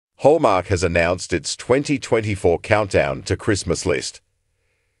Hallmark has announced its 2024 countdown to Christmas list.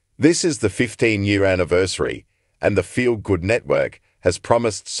 This is the 15-year anniversary, and the Feel Good Network has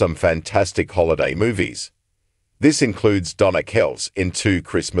promised some fantastic holiday movies. This includes Donna Kells in 2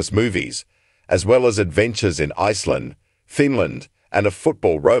 Christmas movies, as well as adventures in Iceland, Finland, and a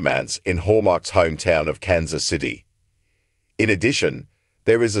football romance in Hallmark's hometown of Kansas City. In addition,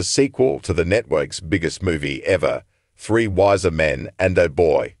 there is a sequel to the network's biggest movie ever, 3 Wiser Men and a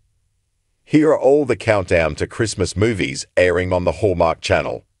Boy. Here are all the countdown to Christmas movies airing on the Hallmark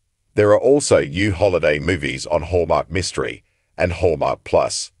Channel. There are also new holiday movies on Hallmark Mystery and Hallmark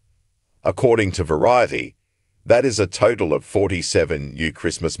Plus. According to Variety, that is a total of 47 new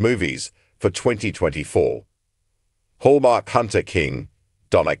Christmas movies for 2024. Hallmark Hunter King,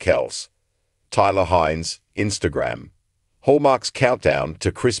 Donna Kells. Tyler Hines, Instagram. Hallmark's countdown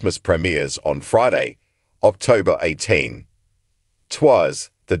to Christmas premieres on Friday, October 18. Twas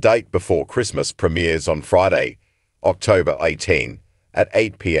the date before Christmas premieres on Friday, October 18, at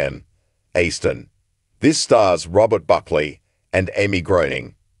 8 p.m. Eastern. This stars Robert Buckley and Emmy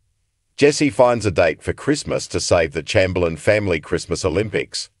Groening. Jessie finds a date for Christmas to save the Chamberlain family Christmas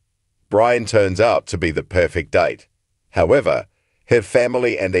Olympics. Brian turns out to be the perfect date. However, her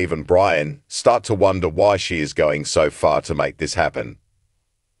family and even Brian start to wonder why she is going so far to make this happen.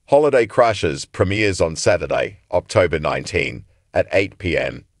 Holiday Crushes premieres on Saturday, October 19, at 8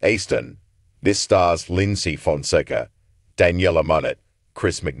 p.m. Eastern. This stars Lindsay Fonseca, Daniela Munnett,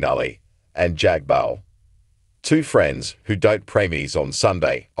 Chris McNally, and Jag Bell. 2 Friends Who Don't Premies on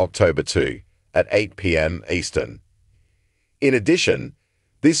Sunday, October 2, at 8 p.m. Eastern. In addition,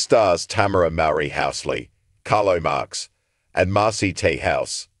 this stars Tamara Mowry Housley, Carlo Marx, and Marcy T.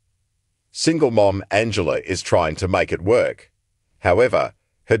 House. Single mom Angela is trying to make it work. However,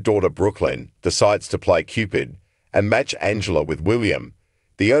 her daughter Brooklyn decides to play Cupid and match Angela with William,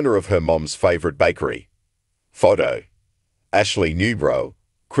 the owner of her mom's favorite bakery. Photo: Ashley Newbrow,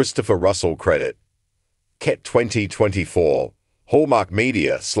 Christopher Russell credit. Ket 2024, Hallmark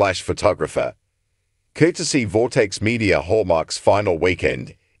Media/photographer. Courtesy Vortex Media. Hallmark's final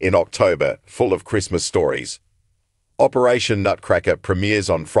weekend in October, full of Christmas stories. Operation Nutcracker premieres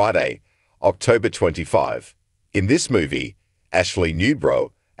on Friday, October 25. In this movie, Ashley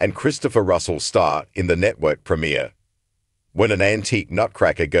Newbrow and Christopher Russell star in the network premiere. When an antique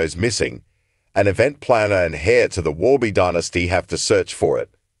nutcracker goes missing, an event planner and heir to the Warby dynasty have to search for it.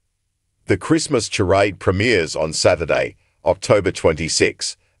 The Christmas Charade premieres on Saturday, October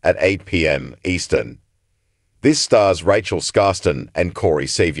 26, at 8 p.m. Eastern. This stars Rachel Scarston and Corey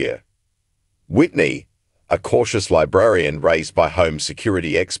Sevier. Whitney, a cautious librarian raised by home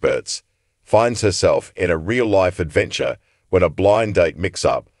security experts, finds herself in a real-life adventure when a blind date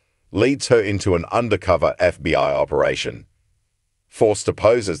mix-up leads her into an undercover FBI operation. Forced to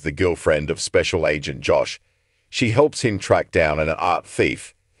pose as the girlfriend of Special Agent Josh, she helps him track down an art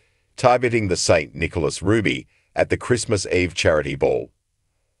thief, targeting the St. Nicholas Ruby at the Christmas Eve charity ball.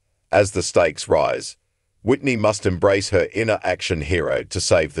 As the stakes rise, Whitney must embrace her inner action hero to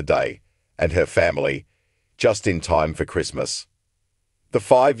save the day and her family, just in time for Christmas. The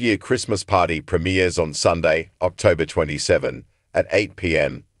 5-year Christmas Party premieres on Sunday, October 27, at 8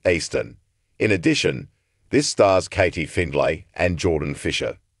 p.m. Eastern. In addition, this stars Katie Findlay and Jordan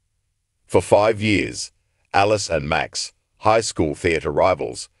Fisher. For 5 years, Alice and Max, high school theater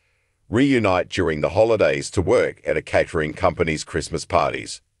rivals, reunite during the holidays to work at a catering company's Christmas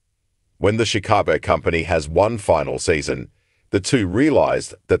parties. When the Chicago company has one final season, the two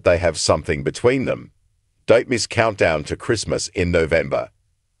realize that they have something between them. Don't miss Countdown to Christmas in November.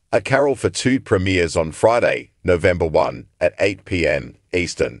 A Carol for Two premieres on Friday, November 1 at 8 p.m.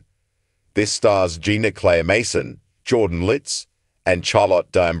 Eastern. This stars Gina Claire Mason, Jordan Litz, and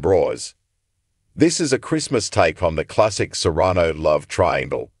Charlotte D'Ambrose. This is a Christmas take on the classic Serrano love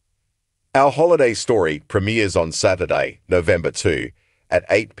triangle. Our Holiday Story premieres on Saturday, November 2 at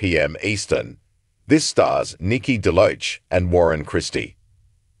 8 p.m. Eastern. This stars Nikki DeLoach and Warren Christie.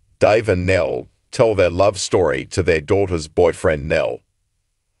 Dave and Nell tell their love story to their daughter's boyfriend Nell.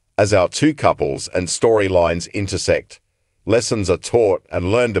 As our 2 couples and storylines intersect, lessons are taught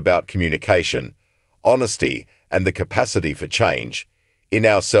and learned about communication, honesty, and the capacity for change, in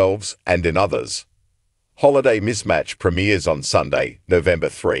ourselves and in others. Holiday Mismatch premieres on Sunday, November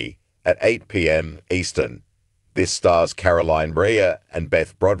 3, at 8 p.m. Eastern. This stars Caroline Rhea and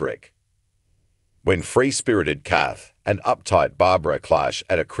Beth Broderick. When free-spirited Kath and uptight Barbara clash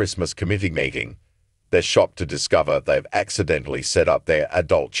at a Christmas committee meeting, they're shocked to discover they've accidentally set up their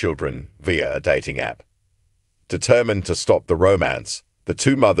adult children via a dating app. Determined to stop the romance, the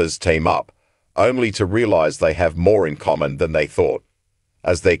 2 mothers team up, only to realize they have more in common than they thought.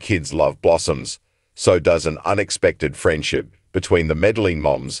 As their kids' love blossoms, so does an unexpected friendship between the meddling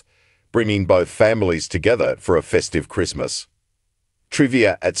moms, bringing both families together for a festive Christmas.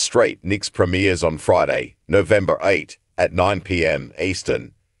 Trivia at Straight Nicks premieres on Friday, November 8 at 9 p.m.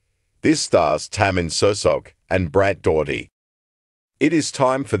 Eastern. This stars Tamin Sosok and Brant Doherty. It is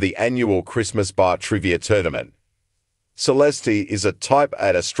time for the annual Christmas Bar Trivia Tournament. Celeste is a Type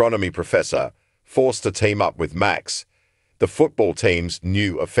 8 astronomy professor forced to team up with Max, the football team's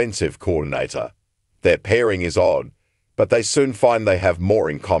new offensive coordinator. Their pairing is odd, but they soon find they have more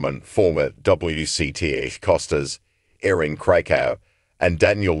in common. Former WCTA Costas, Erin Krakow, and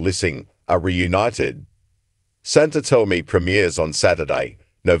Daniel Lissing are reunited. Santa Tell Me premieres on Saturday,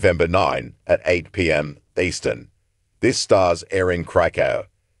 November 9 at 8 p.m. Eastern. This stars Erin Krakow,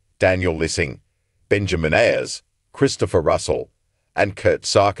 Daniel Lissing, Benjamin Ayers, Christopher Russell, and Kurt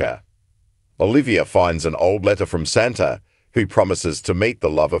Sarker. Olivia finds an old letter from Santa, who promises to meet the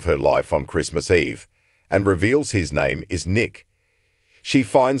love of her life on Christmas Eve, and reveals his name is Nick. She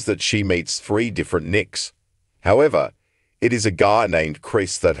finds that she meets 3 different Nicks. However, it is a guy named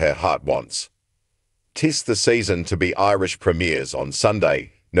Chris that her heart wants. 'Tis the Season to Be Irish premieres on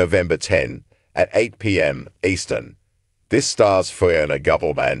Sunday, November 10 at 8 p.m. Eastern. This stars Fiona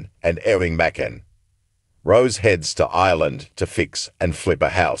Gubelman and Erin Macken. Rose heads to Ireland to fix and flip a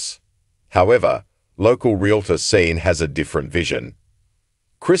house. However, local realtor Scene has a different vision.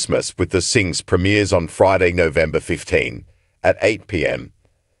 Christmas with the Sings premieres on Friday, November 15 at 8 p.m.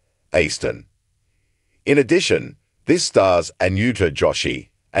 Eastern. In addition, this stars Anuta Joshi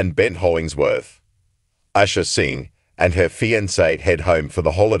and Ben Hollingsworth. Asha Singh and her fiancé head home for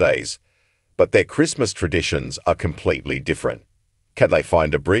the holidays, but their Christmas traditions are completely different. Can they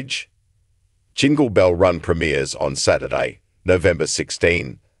find a bridge? Jingle Bell Run premieres on Saturday, November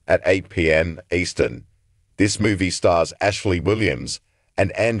 16 at 8 p.m. Eastern. This movie stars Ashley Williams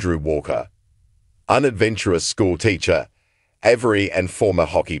and Andrew Walker. Unadventurous school teacher, Avery, and former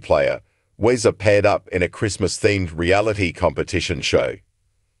hockey player Wes are paired up in a Christmas-themed reality competition show.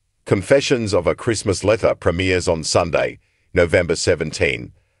 Confessions of a Christmas Letter premieres on Sunday, November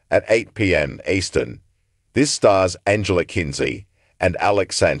 17 at 8 p.m. Eastern. This stars Angela Kinsey and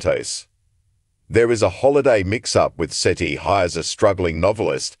Alex Santos. There is a holiday mix-up with Seti hires a struggling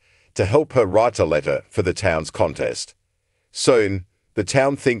novelist to help her write a letter for the town's contest. Soon, the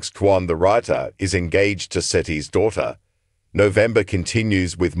town thinks Kwan the writer is engaged to Seti's daughter. November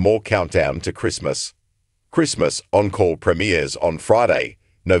continues with more countdown to Christmas. Christmas On-Call premieres on Friday,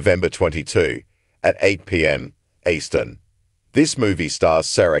 November 22 at 8 p.m. Eastern. This movie stars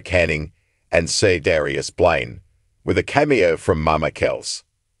Sarah Canning and Sir Darius Blaine, with a cameo from Mama Kels.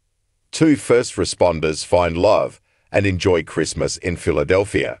 2 first responders find love and enjoy Christmas in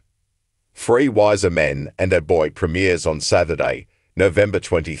Philadelphia. 3 Wiser Men and a Boy premieres on Saturday, November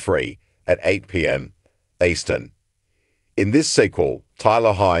 23 at 8 p.m. Eastern. In this sequel,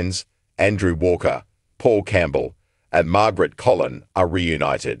 Tyler Hines, Andrew Walker, Paul Campbell, and Margaret Collin are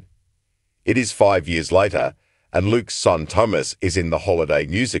reunited. It is 5 years later, and Luke's son Thomas is in the holiday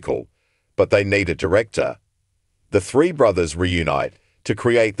musical, but they need a director. The 3 brothers reunite to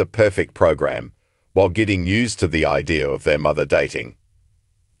create the perfect program, while getting used to the idea of their mother dating.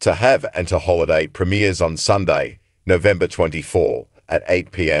 To Have and to Holiday premieres on Sunday, November 24 at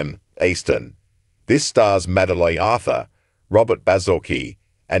 8 p.m. Eastern. This stars Madeleine Arthur, Robert Bazorki,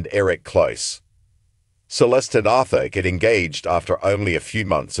 and Eric Close. Celeste and Arthur get engaged after only a few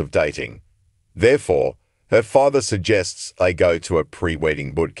months of dating. Therefore, her father suggests they go to a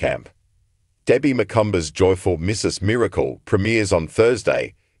pre-wedding boot camp. Debbie McCumber's joyful Mrs. Miracle premieres on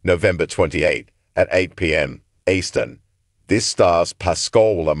Thursday, November 28 at 8 p.m. Eastern. This stars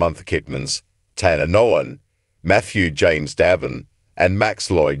Pascal Lamonth-Kitmans, Tanner Nolan, Matthew James Davin, and Max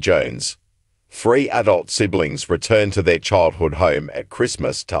Lloyd Jones. 3 adult siblings return to their childhood home at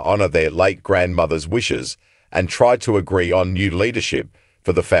Christmas to honor their late grandmother's wishes and try to agree on new leadership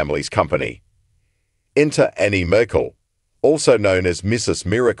for the family's company. Enter Annie Merkel, also known as Mrs.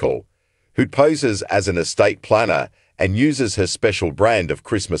 Miracle, who poses as an estate planner and uses her special brand of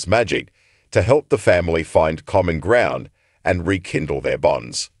Christmas magic to help the family find common ground and rekindle their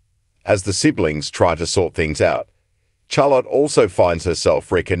bonds. As the siblings try to sort things out, Charlotte also finds herself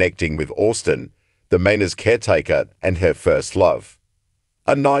reconnecting with Austin, the Manor's caretaker and her first love.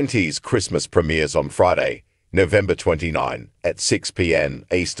 A 90s Christmas premieres on Friday, November 29 at 6 p.m.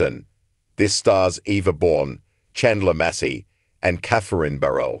 Eastern. This stars Eva Bourne, Chandler Massey, and Catherine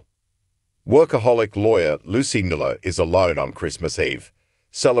Burrell. Workaholic lawyer Lucy Miller is alone on Christmas Eve,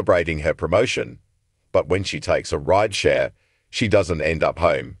 celebrating her promotion. But when she takes a rideshare, she doesn't end up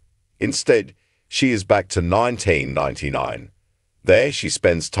home. Instead, she is back to 1999. There, she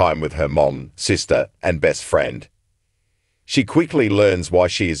spends time with her mom, sister, and best friend. She quickly learns why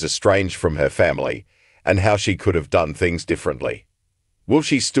she is estranged from her family and how she could have done things differently. Will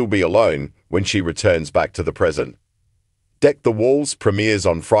she still be alone when she returns back to the present? Deck the Walls premieres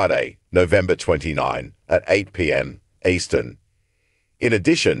on Friday, November 29 at 8 p.m. Eastern. In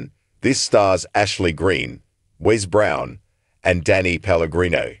addition, this stars Ashley Greene, Wes Brown, and Danny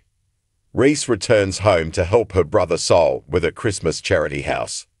Pellegrino. Reese returns home to help her brother Sol with a Christmas charity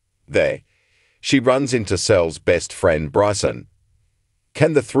house. There, she runs into Sel's best friend Bryson.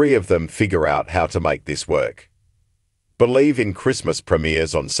 Can the three of them figure out how to make this work? Believe in Christmas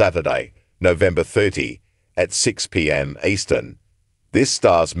premieres on Saturday, November 30 at 6 p.m. Eastern. This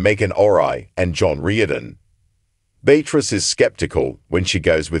stars Megan Ori and John Reardon. Beatrice is skeptical when she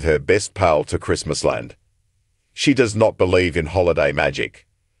goes with her best pal to Christmasland. She does not believe in holiday magic.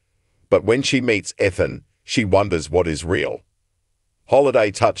 But when she meets Ethan, she wonders what is real.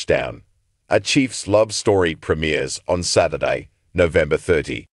 Holiday Touchdown. A Chief's love story premieres on Saturday, November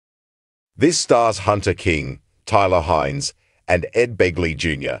 30. This stars Hunter King, Tyler Hines, and Ed Begley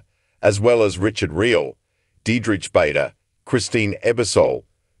Jr., as well as Richard Reel, Diedrich Bader, Christine Ebersol,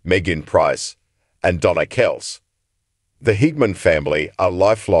 Megan Price, and Donna Kels. The Higman family are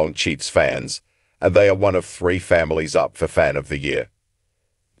lifelong Chiefs fans, and they are one of 3 families up for Fan of the Year.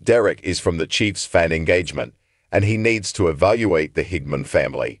 Derek is from the Chiefs fan engagement, and he needs to evaluate the Higman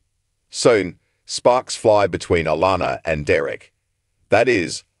family. Soon, sparks fly between Alana and Derek. That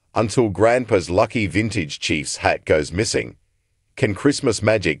is, until Grandpa's lucky vintage Chiefs hat goes missing. Can Christmas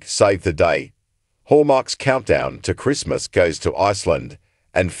magic save the day? Hallmark's countdown to Christmas goes to Iceland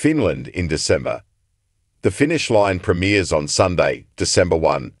and Finland in December. The Finish Line premieres on Sunday, December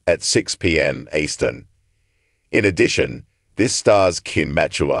 1 at 6 p.m. Eastern. In addition, this stars Kim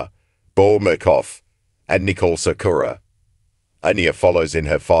Matula, Bo Murkoff, and Nicole Sakura. Anya follows in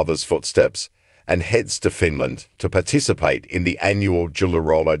her father's footsteps and heads to Finland to participate in the annual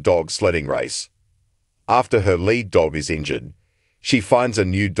Jularolo dog sledding race. After her lead dog is injured, she finds a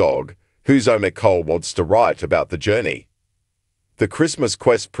new dog whose owner Cole wants to write about the journey. The Christmas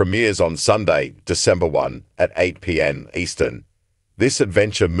Quest premieres on Sunday, December 1 at 8 p.m. Eastern. This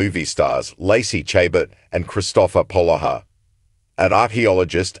adventure movie stars Lacey Chabot and Christopher Polaha. An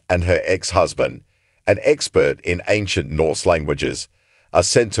archaeologist and her ex-husband, an expert in ancient Norse languages, are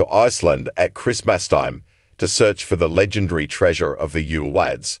sent to Iceland at Christmas time to search for the legendary treasure of the Yule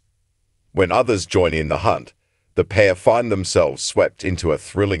Lads. When others join in the hunt, the pair find themselves swept into a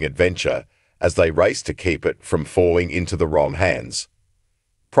thrilling adventure as they race to keep it from falling into the wrong hands.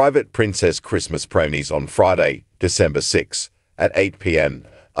 Private Princess Christmas premieres on Friday, December 6 at 8 p.m.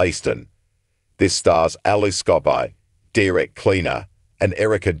 Eastern. This stars Alice Skobai, Derek Cleaner, and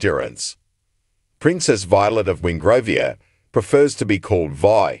Erica Durrance. Princess Violet of Wingrovia prefers to be called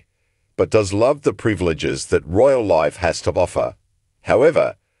Vi, but does love the privileges that royal life has to offer.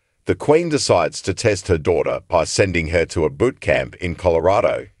 However, the Queen decides to test her daughter by sending her to a boot camp in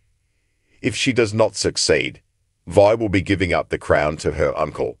Colorado. If she does not succeed, Vi will be giving up the crown to her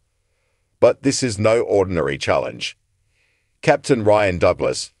uncle. But this is no ordinary challenge. Captain Ryan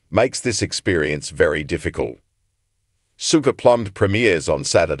Douglas makes this experience very difficult. Super Plumbed premieres on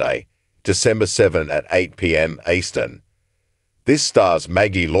Saturday, December 7 at 8 p.m. Eastern. This stars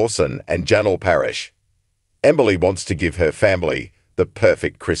Maggie Lawson and Janelle Parrish. Emily wants to give her family the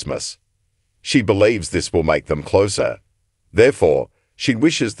perfect Christmas. She believes this will make them closer. Therefore, she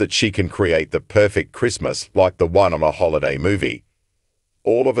wishes that she can create the perfect Christmas like the one on a holiday movie.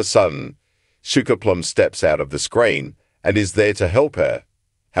 All of a sudden, Sukaplum steps out of the screen and is there to help her.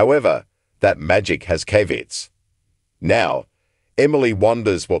 However, that magic has caveats. Now, Emily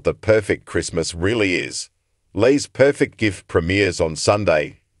wonders what the perfect Christmas really is. Lee's Perfect Gift premieres on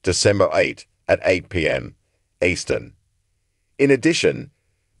Sunday, December 8 at 8 p.m. Eastern. In addition,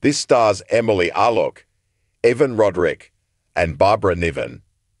 this stars Emily Arlock, Evan Roderick, and Barbara Niven.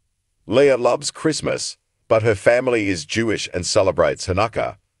 Leah loves Christmas, but her family is Jewish and celebrates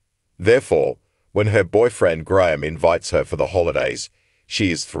Hanukkah. Therefore, when her boyfriend Graham invites her for the holidays,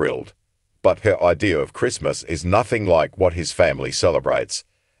 she is thrilled. But her idea of Christmas is nothing like what his family celebrates,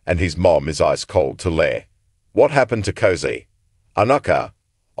 and his mom is ice cold to Leah. What happened to Cozy? Hanukkah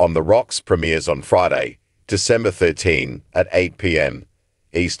on the Rocks premieres on Friday, December 13 at 8 p.m.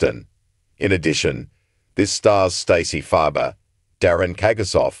 Eastern. In addition, this stars Stacey Farber, Darren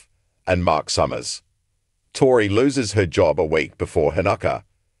Kagasoff, and Mark Summers. Tori loses her job a week before Hanukkah.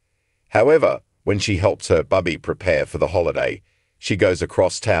 However, when she helps her bubby prepare for the holiday, she goes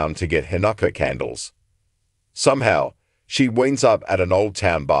across town to get Hanukkah candles. Somehow, she winds up at an old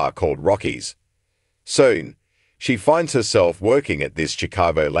town bar called Rocky's. Soon, She finds herself working at this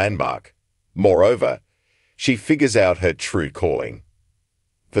Chicago landmark. Moreover, she figures out her true calling.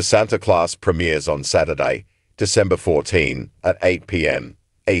 The Santa Claus premieres on Saturday, December 14 at 8 p.m.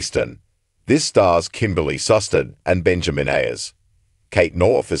 Eastern. This stars Kimberly Susted and Benjamin Ayers. Kate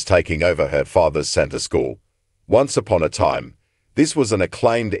North is taking over her father's Santa school. Once upon a time, this was an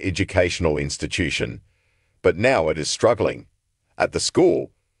acclaimed educational institution, but now it is struggling. At the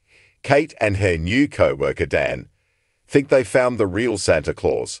school, Kate and her new co-worker Dan think they found the real Santa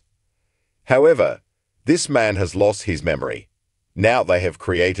Claus. However, this man has lost his memory. Now they have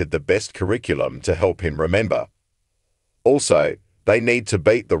created the best curriculum to help him remember. Also, they need to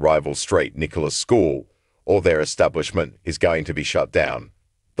beat the rival St. Nicholas School, or their establishment is going to be shut down.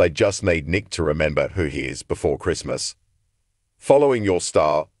 They just need Nick to remember who he is before Christmas. Following Your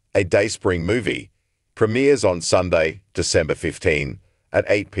Star, a Dayspring movie, premieres on Sunday, December 15 at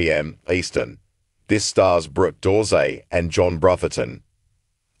 8 p.m. Eastern. This stars Brooke Dorsey and John Brotherton.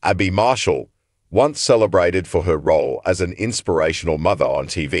 Abby Marshall, once celebrated for her role as an inspirational mother on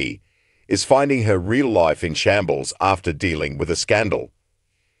TV, is finding her real life in shambles after dealing with a scandal.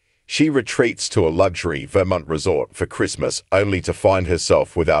 She retreats to a luxury Vermont resort for Christmas only to find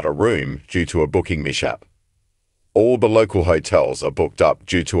herself without a room due to a booking mishap. All the local hotels are booked up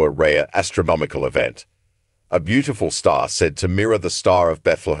due to a rare astronomical event. A beautiful star said to mirror the Star of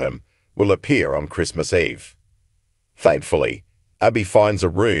Bethlehem will appear on Christmas Eve. Thankfully, Abby finds a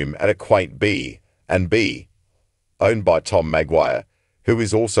room at a quaint B&B, owned by Tom Maguire, who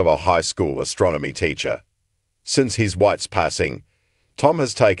is also a high school astronomy teacher. Since his wife's passing, Tom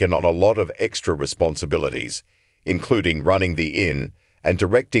has taken on a lot of extra responsibilities, including running the inn and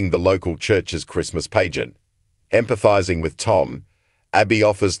directing the local church's Christmas pageant. Empathizing with Tom, Abby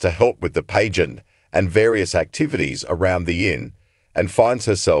offers to help with the pageant and various activities around the inn and finds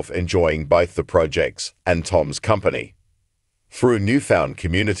herself enjoying both the projects and Tom's company. Through newfound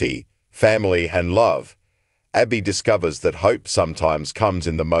community, family, and love, Abby discovers that hope sometimes comes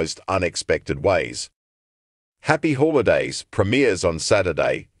in the most unexpected ways. Happy Holidays premieres on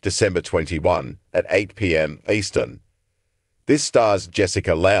Saturday, December 21 at 8 p.m. Eastern. This stars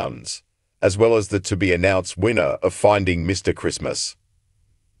Jessica Lowndes, as well as the to-be-announced winner of Finding Mr. Christmas.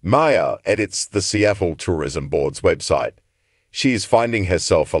 Maya edits the Seattle Tourism Board's website. She is finding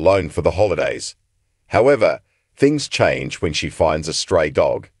herself alone for the holidays. However, things change when she finds a stray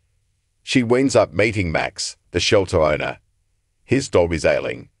dog. She winds up meeting Max, the shelter owner. His dog is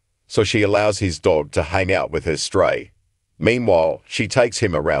ailing, so she allows his dog to hang out with her stray. Meanwhile, she takes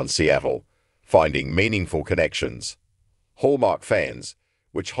him around Seattle, finding meaningful connections. Hallmark fans,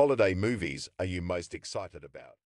 which holiday movies are you most excited about?